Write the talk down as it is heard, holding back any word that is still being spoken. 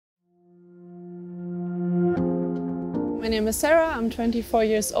My name is Sarah, I'm 24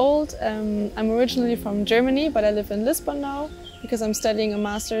 years old. I'm originally from Germany, but I live in Lisbon now because I'm studying a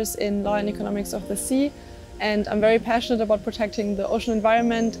master's in law and economics of the sea. And I'm very passionate about protecting the ocean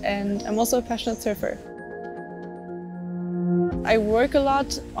environment, and I'm also a passionate surfer. I work a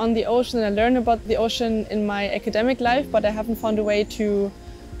lot on the ocean and I learn about the ocean in my academic life, but I haven't found a way to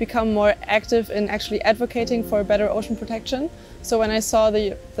become more active in actually advocating for better ocean protection. So when I saw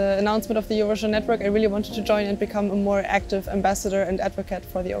the announcement of the Eurocean network, I really wanted to join and become a more active ambassador and advocate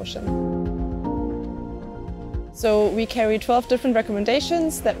for the ocean. So we carry 12 different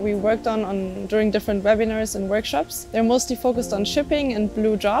recommendations that we worked on during different webinars and workshops. They're mostly focused on shipping and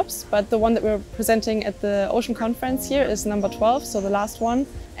blue jobs, but the one that we're presenting at the Ocean Conference here is number 12, so the last one.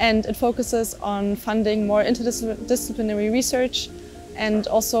 And it focuses on funding more interdisciplinary research and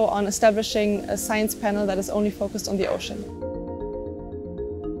also on establishing a science panel that is only focused on the ocean.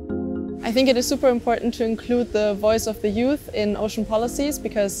 I think it is super important to include the voice of the youth in ocean policies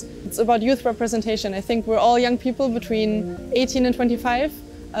because it's about youth representation. I think we're all young people between 18 and 25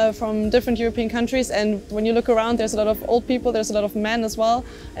 from different European countries, and when you look around there's a lot of old people, there's a lot of men as well,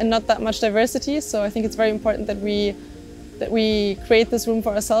 and not that much diversity. So I think it's very important that we create this room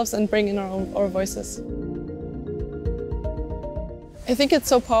for ourselves and bring in our voices. I think it's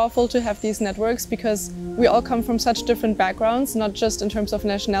so powerful to have these networks because we all come from such different backgrounds, not just in terms of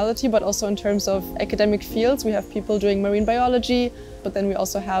nationality, but also in terms of academic fields. We have people doing marine biology, but then we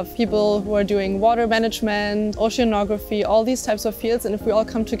also have people who are doing water management, oceanography, all these types of fields. And if we all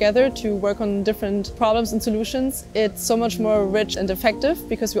come together to work on different problems and solutions, it's so much more rich and effective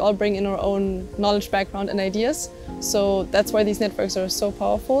because we all bring in our own knowledge, background and ideas. So that's why these networks are so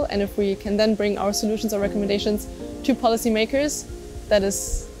powerful. And if we can then bring our solutions or recommendations to policymakers, that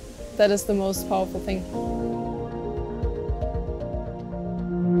is the most powerful thing.